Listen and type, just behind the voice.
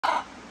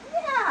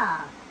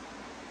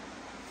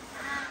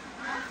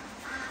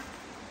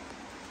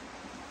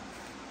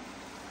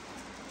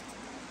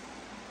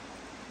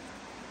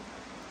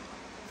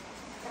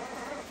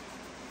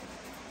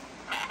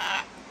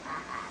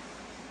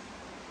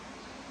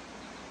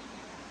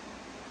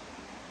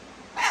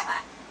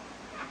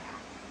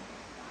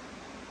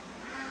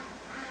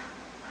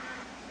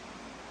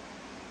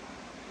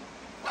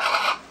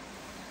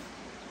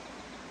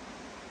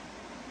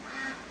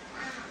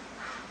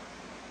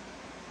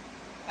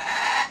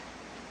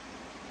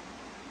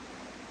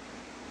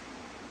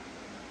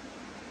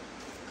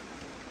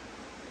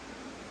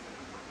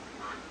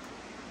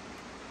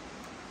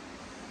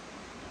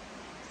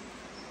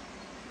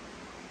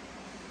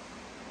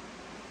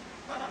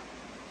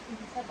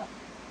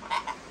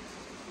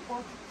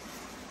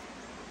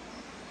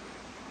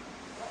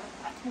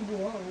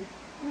Whoa.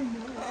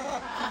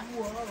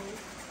 Whoa.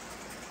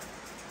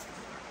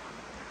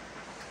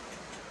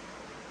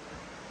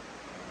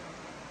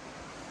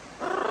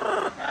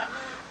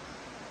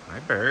 Hi,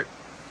 Bert.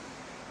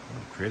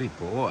 Oh, pretty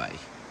boy.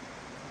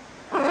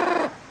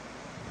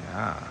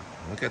 Yeah,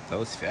 look at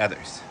those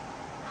feathers.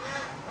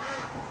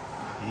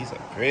 He's a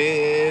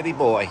pretty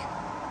boy.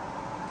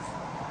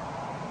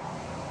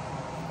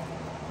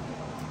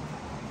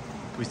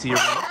 Can we see your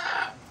wing?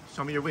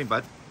 Show me your wing,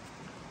 bud.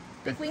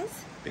 Big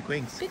wings? Big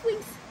wings. Big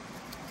wings.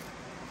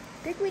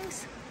 Big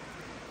wings.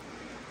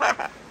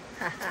 What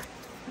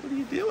are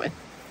you doing?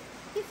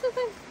 He's so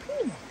very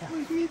pretty, Macaw.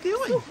 What are you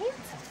doing? So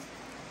handsome.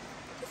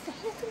 He's a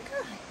handsome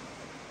guy.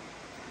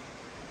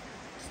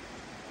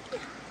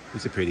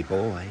 He's a pretty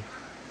boy.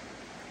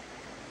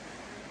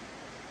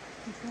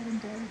 He's got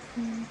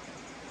embarrassing.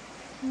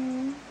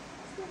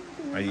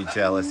 Are you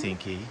jealous,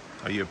 Inky?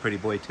 Are you a pretty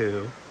boy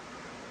too?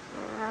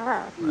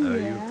 Are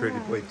you a pretty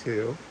boy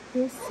too?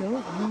 You're so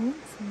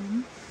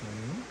handsome.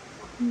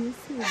 Yes,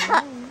 you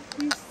are.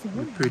 You're so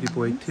You're a pretty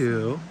boy handsome.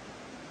 too.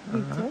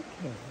 It's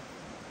okay.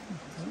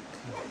 It's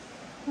okay.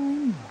 I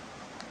know.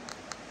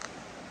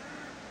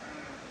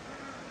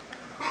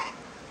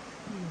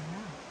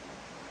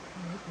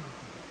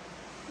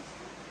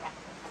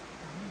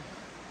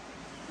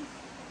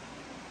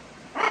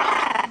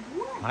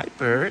 Hi,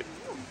 Bert.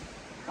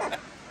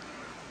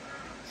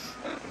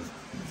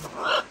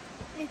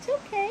 It's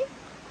okay.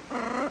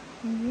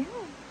 Yeah.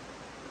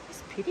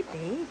 It's pretty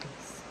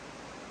babies.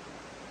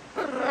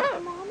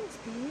 Mama's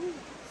babies.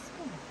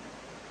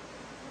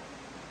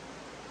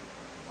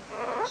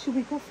 Should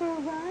we go for a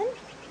run?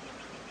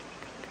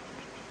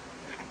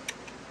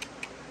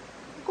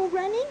 Go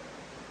running?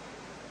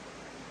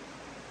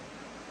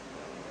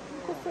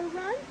 Go for a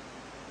run?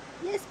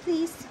 Yes,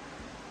 please.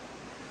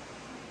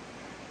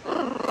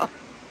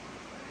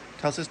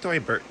 Tell us a story,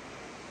 Bert.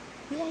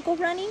 You want to go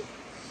running?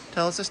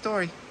 Tell us a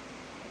story.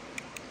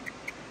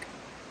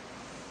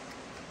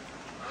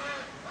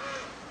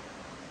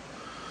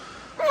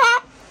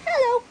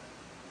 Hello.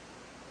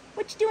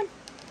 What you doing?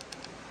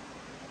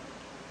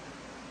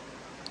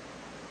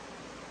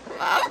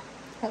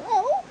 Hello?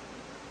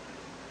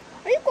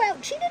 Are you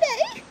grouchy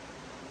today?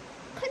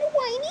 Kind of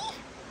whiny?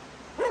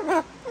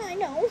 I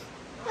know.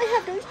 I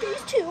have those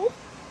days too.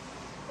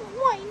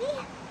 Whiny.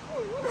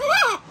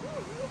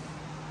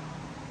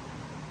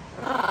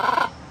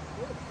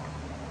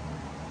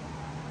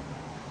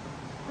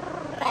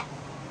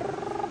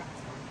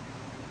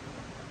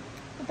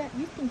 What about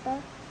you think,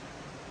 Bud?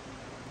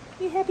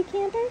 You happy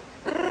camper?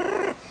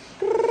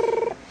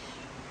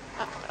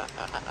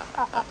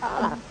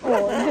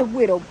 Oh, the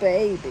little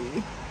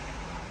baby.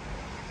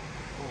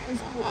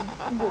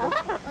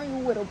 Are you a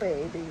little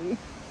baby?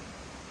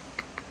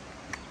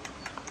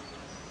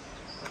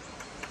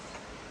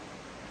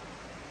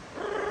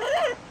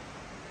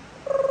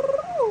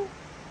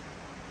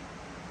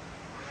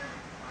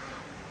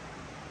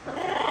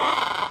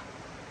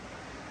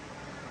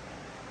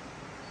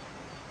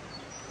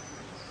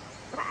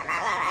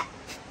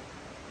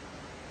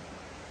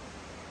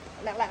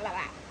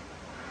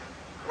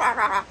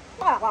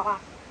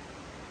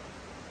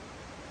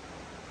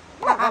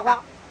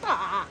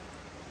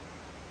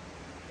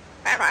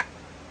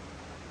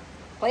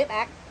 Play it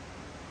back.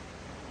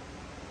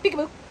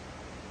 Peekaboo.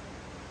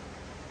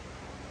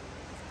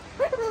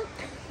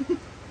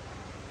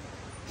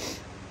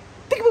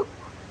 Peekaboo.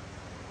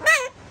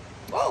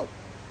 Whoa.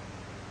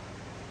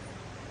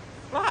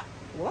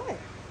 What?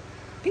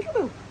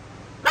 Peekaboo.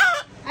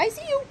 I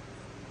see you.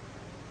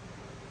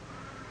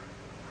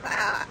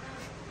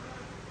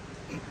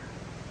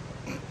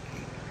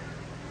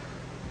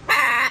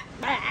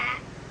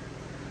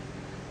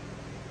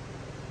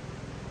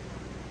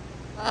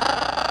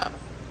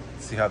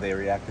 See how they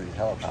react to these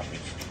helicopters.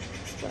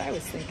 That's what I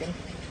was thinking.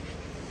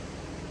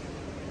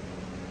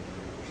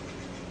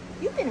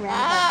 You've been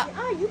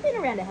around. You've been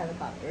around a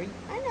helicopter.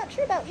 I'm not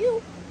sure about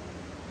you.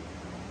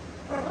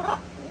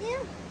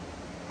 Yeah,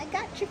 I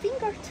got your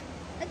fingers.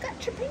 I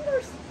got your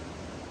fingers.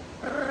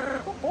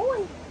 Good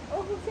boy.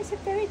 Oh, he's a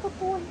very good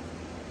boy.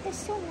 They're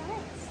so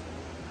nice.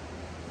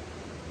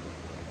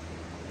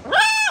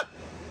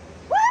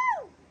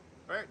 Woo!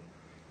 Bert.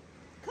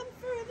 Come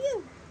for a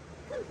view.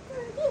 Come for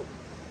a view.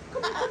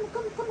 Come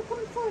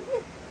for a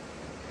view.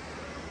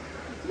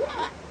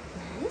 Yeah.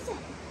 Where is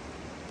it?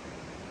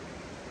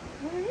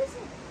 Where is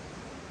it?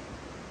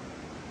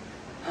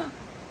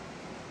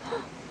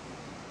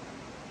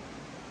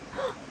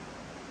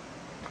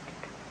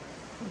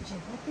 Would you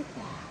look at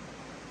that?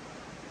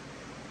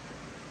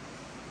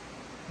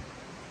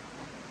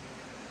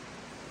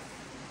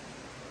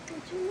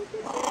 Would you look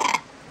at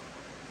that?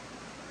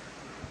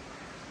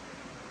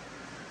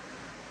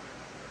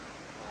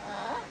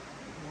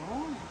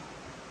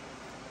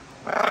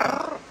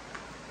 Wow.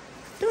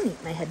 Don't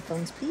eat my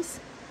headphones, please.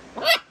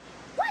 What?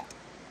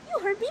 You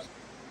heard me?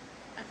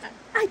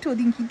 I told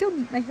Inky, don't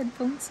eat my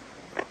headphones.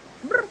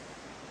 Brr.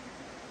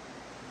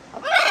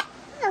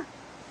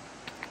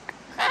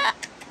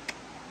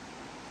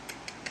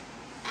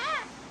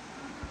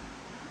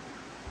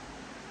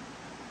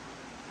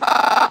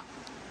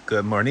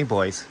 Good morning,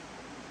 boys.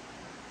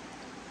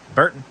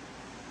 Burton.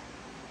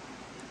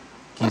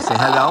 Can you say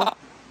hello?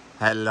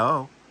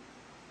 Hello.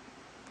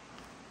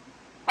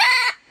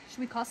 Should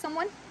we call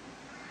someone?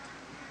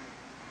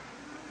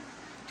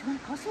 Do you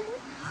want to call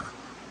someone?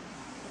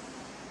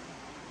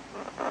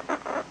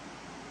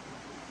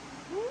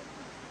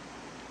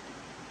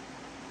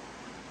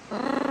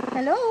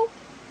 Hello?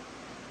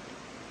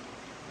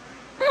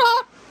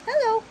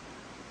 Hello?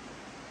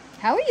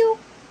 How are you?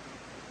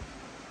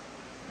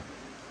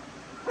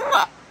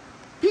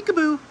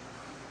 Peekaboo.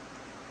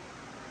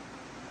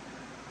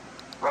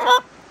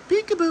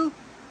 Peekaboo.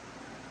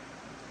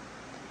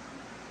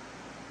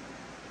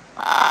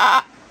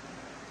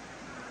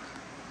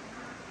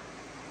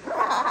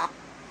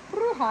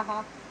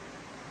 Brouhaha.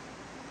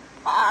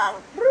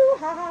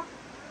 Brouhaha.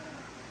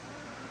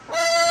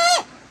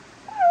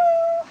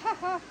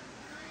 Brouhaha.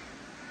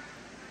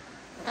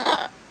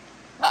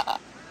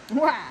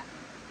 Wah.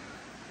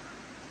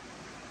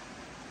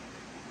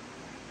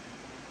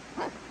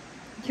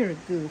 You're a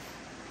goof.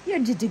 You're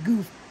just a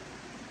goof.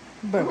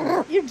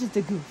 Burton, you're just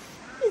a goof.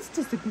 It's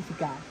just a goofy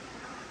guy.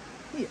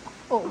 Yeah.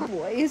 Oh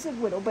boy, it's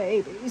little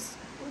babies.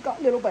 We've got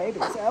little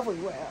babies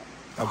everywhere.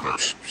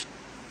 Okay.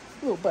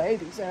 Little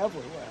babies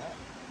everywhere.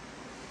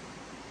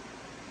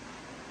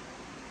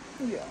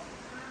 Yeah.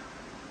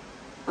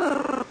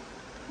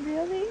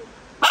 Really?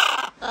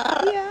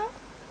 Yeah?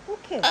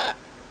 Okay.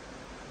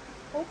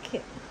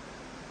 Okay.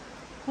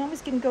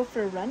 Mama's gonna go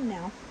for a run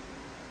now.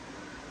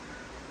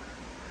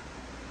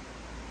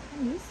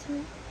 I miss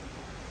you.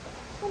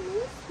 I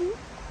miss you.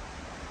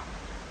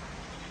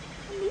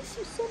 I miss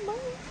you so much.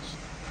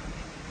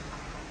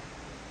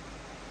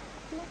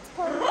 Dance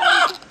party when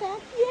you get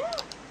back? Yeah.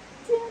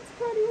 Dance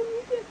party when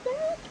you get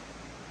back?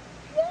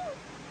 Yeah.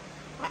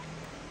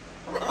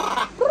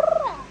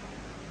 Brrrah.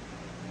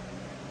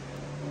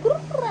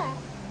 Brrrah.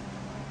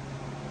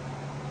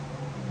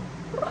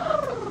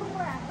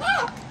 Brrrah.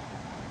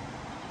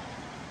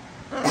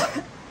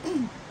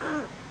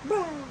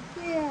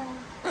 Yeah.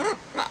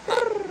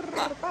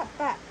 Brrrah. Bat,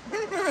 bat.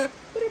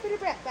 Bitty, bitty,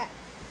 bat, bat.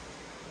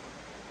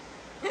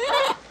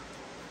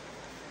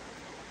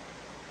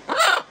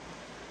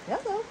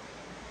 Hello.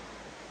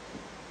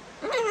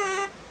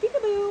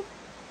 Peekaboo.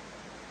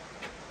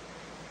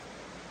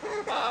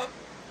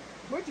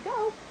 Where'd you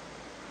go?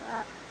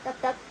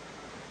 Duck, duck.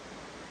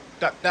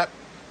 Duck, duck.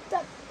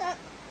 Duck, duck.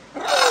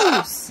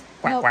 Goose.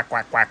 Quack, Nope. quack,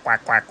 quack, quack,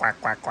 quack, quack,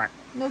 quack, quack, quack.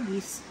 No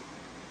geese.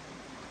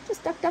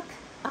 Just duck, duck.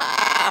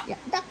 Yeah,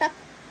 duck, duck.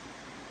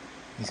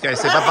 These guys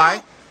say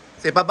bye-bye.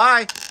 Say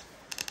bye-bye.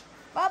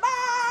 Bye-bye.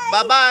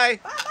 Bye-bye.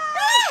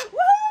 Bye-bye.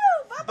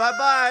 Woohoo. Bye-bye.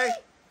 Bye-bye.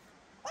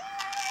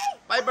 Bye.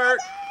 Bye, Bert.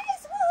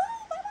 Guys.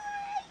 Woohoo.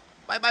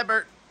 Bye-bye. Bye-bye,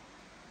 Bert.